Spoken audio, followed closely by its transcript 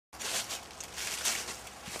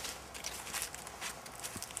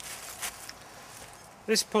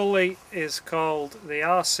This pulley is called the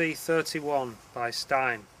RC31 by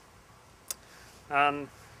Stein, and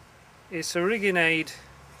it's a rigging aid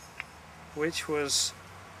which was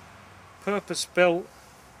purpose built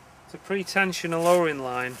to pre-tension a lowering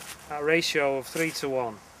line at a ratio of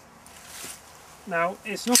 3:1. Now,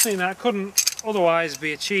 it's nothing that couldn't otherwise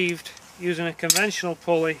be achieved using a conventional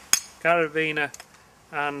pulley, carabiner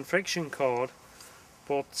and friction cord,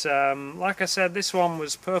 but like I said, this one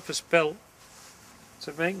was purpose built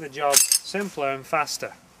to make the job simpler and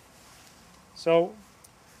faster. So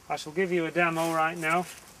I shall give you a demo right now.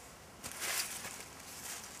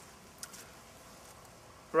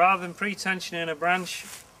 Rather than pre-tensioning a branch,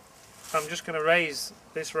 I'm just going to raise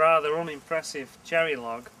this rather unimpressive cherry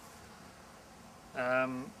log,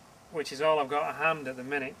 which is all I've got at hand at the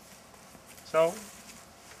minute. So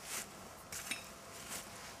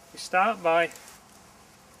we start by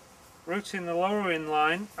routing the lowering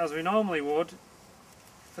line as we normally would.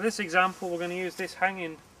 For this example, we're going to use this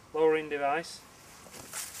hanging lowering device.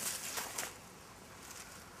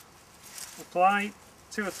 Apply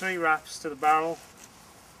 2 or 3 wraps to the barrel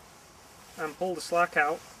and pull the slack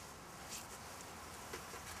out.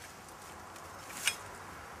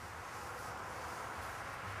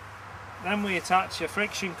 Then we attach a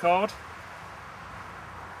friction cord.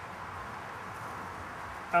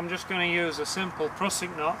 I'm just going to use a simple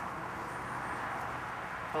prusik knot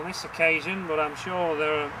on this occasion, but I'm sure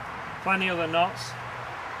there are plenty other knots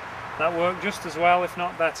that work just as well, if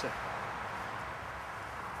not better.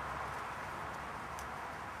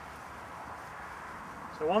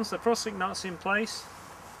 So once the prusik knot's in place,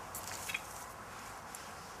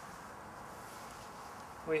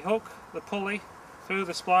 we hook the pulley through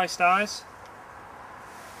the spliced eyes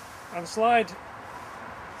and slide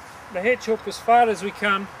the hitch up as far as we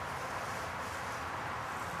can,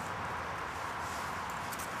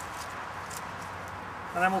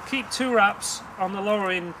 and then we'll keep 2 wraps on the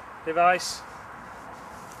lowering device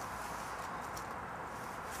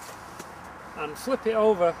and flip it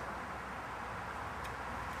over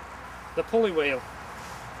the pulley wheel.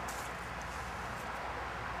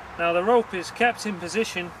 Now, the rope is kept in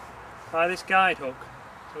position by this guide hook,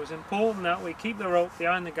 so it's important that we keep the rope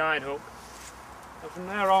behind the guide hook, and from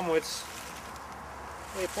there onwards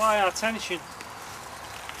we apply our tension.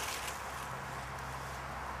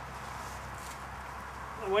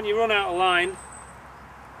 And when you run out of line,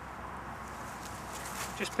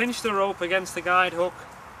 just pinch the rope against the guide hook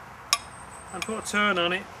and put a turn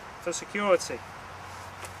on it for security.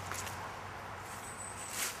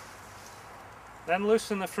 Then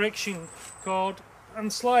loosen the friction cord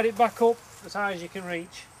and slide it back up as high as you can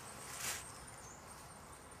reach.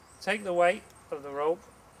 Take the weight of the rope,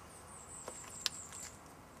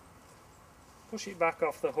 push it back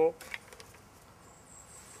off the hook,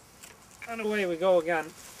 and away we go again.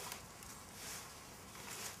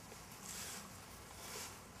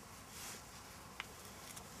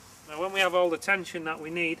 Now, when we have all the tension that we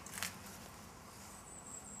need,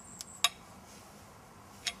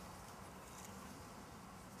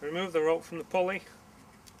 remove the rope from the pulley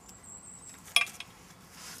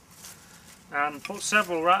and put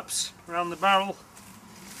several wraps around the barrel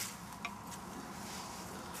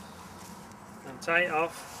and tie it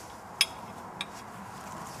off.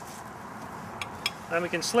 Then we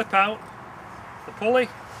can slip out the pulley,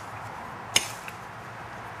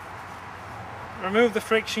 remove the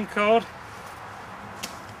friction cord,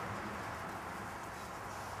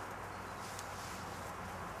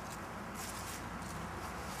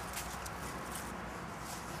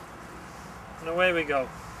 and away we go.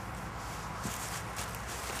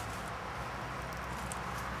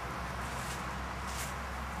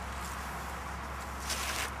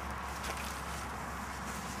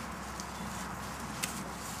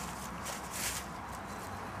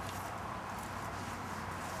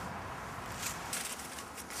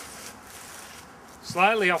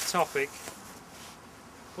 Slightly off topic,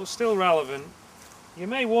 but still relevant. You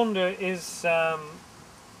may wonder, is there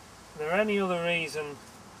any other reason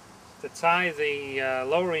to tie the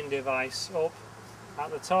lowering device up at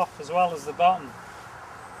the top as well as the bottom?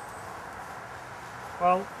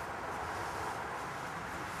 Well,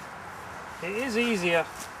 it is easier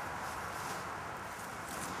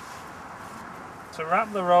to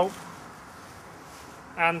wrap the rope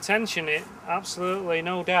and tension it, absolutely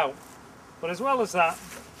no doubt. But as well as that,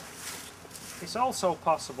 it's also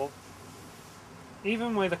possible,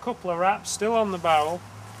 even with a couple of wraps still on the barrel,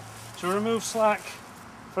 to remove slack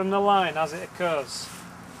from the line as it occurs.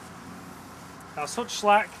 Now, such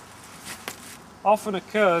slack often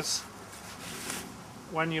occurs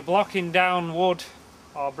when you're blocking down wood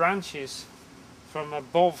or branches from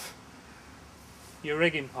above your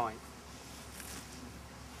rigging point.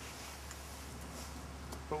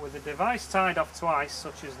 But with the device tied off twice,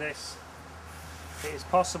 such as this, it is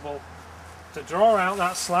possible to draw out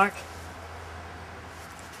that slack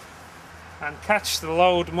and catch the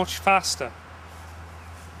load much faster.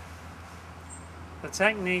 The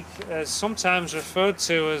technique is sometimes referred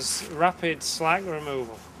to as rapid slack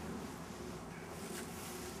removal.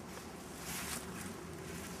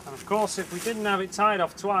 And of course, if we didn't have it tied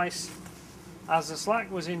off twice, as the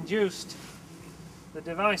slack was induced, the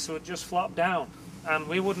device would just flop down and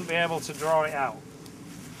we wouldn't be able to draw it out.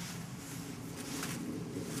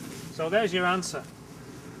 So there's your answer.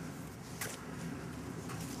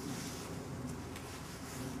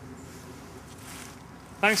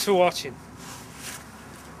 Thanks for watching.